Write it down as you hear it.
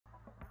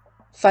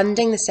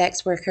Funding the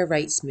sex worker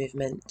rights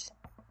movement.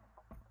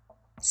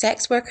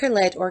 Sex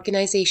worker-led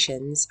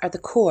organisations are the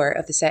core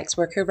of the sex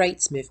worker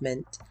rights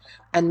movement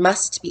and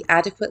must be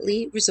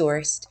adequately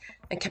resourced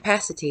and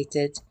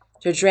capacitated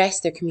to address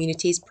their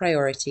community's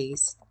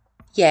priorities.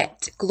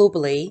 Yet,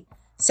 globally,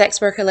 sex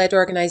worker-led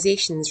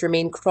organisations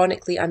remain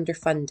chronically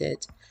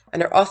underfunded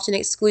and are often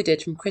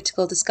excluded from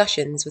critical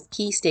discussions with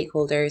key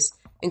stakeholders,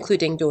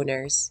 including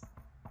donors.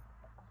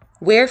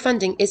 Where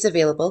funding is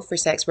available for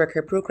sex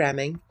worker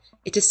programming,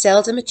 it is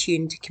seldom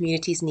attuned to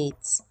communities'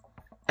 needs,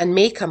 and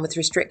may come with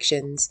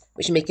restrictions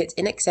which make it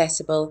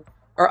inaccessible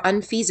or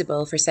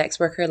unfeasible for sex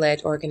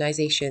worker-led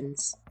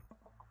organisations.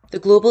 The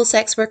global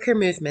sex worker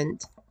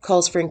movement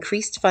calls for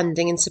increased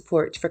funding and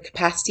support for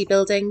capacity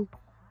building,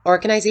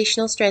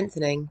 organisational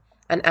strengthening,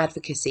 and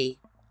advocacy.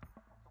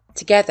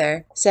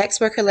 Together, sex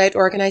worker-led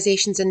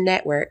organisations and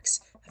networks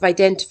have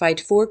identified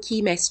 4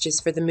 key messages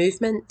for the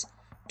movement,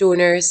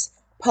 donors,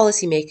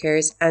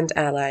 policymakers, and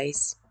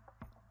allies.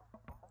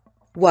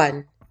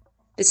 1.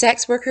 The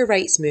sex worker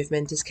rights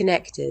movement is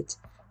connected,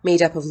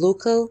 made up of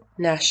local,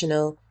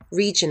 national,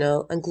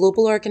 regional, and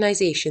global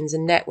organisations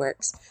and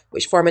networks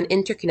which form an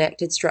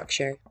interconnected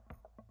structure.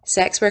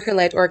 Sex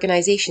worker-led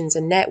organisations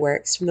and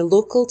networks from the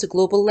local to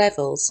global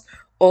levels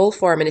all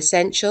form an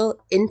essential,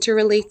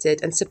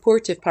 interrelated, and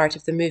supportive part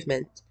of the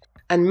movement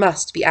and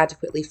must be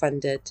adequately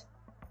funded.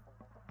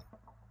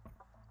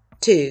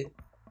 2.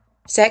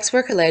 Sex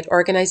worker-led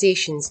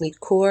organisations need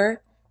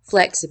core,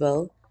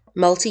 flexible,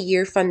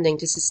 multi-year funding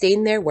to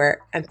sustain their work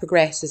and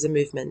progress as a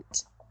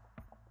movement.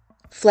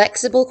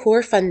 Flexible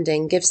core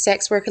funding gives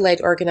sex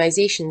worker-led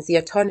organisations the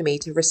autonomy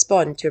to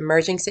respond to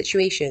emerging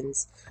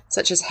situations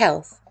such as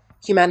health,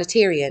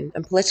 humanitarian,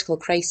 and political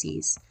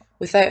crises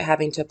without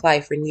having to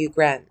apply for new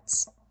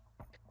grants.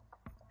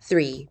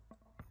 3.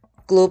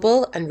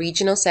 Global and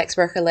regional sex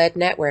worker-led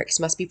networks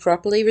must be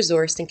properly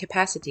resourced and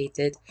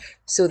capacitated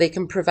so they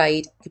can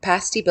provide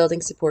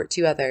capacity-building support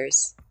to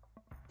others.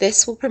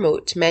 This will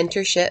promote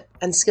mentorship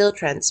and skill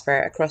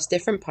transfer across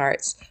different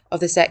parts of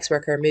the sex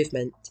worker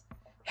movement,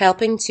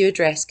 helping to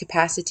address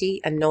capacity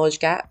and knowledge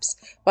gaps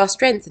while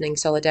strengthening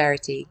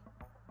solidarity.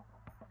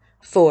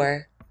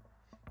 4.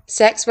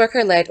 Sex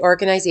worker-led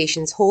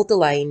organisations hold the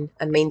line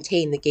and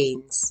maintain the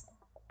gains.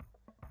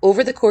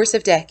 Over the course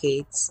of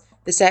decades,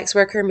 the sex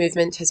worker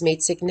movement has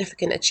made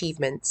significant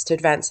achievements to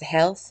advance the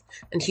health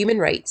and human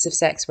rights of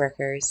sex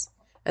workers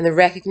and the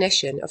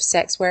recognition of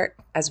sex work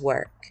as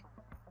work.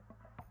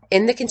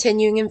 In the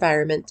continuing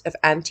environment of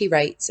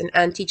anti-rights and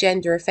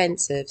anti-gender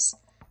offensives,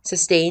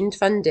 sustained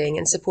funding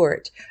and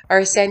support are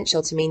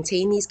essential to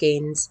maintain these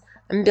gains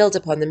and build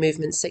upon the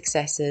movement's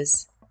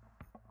successes.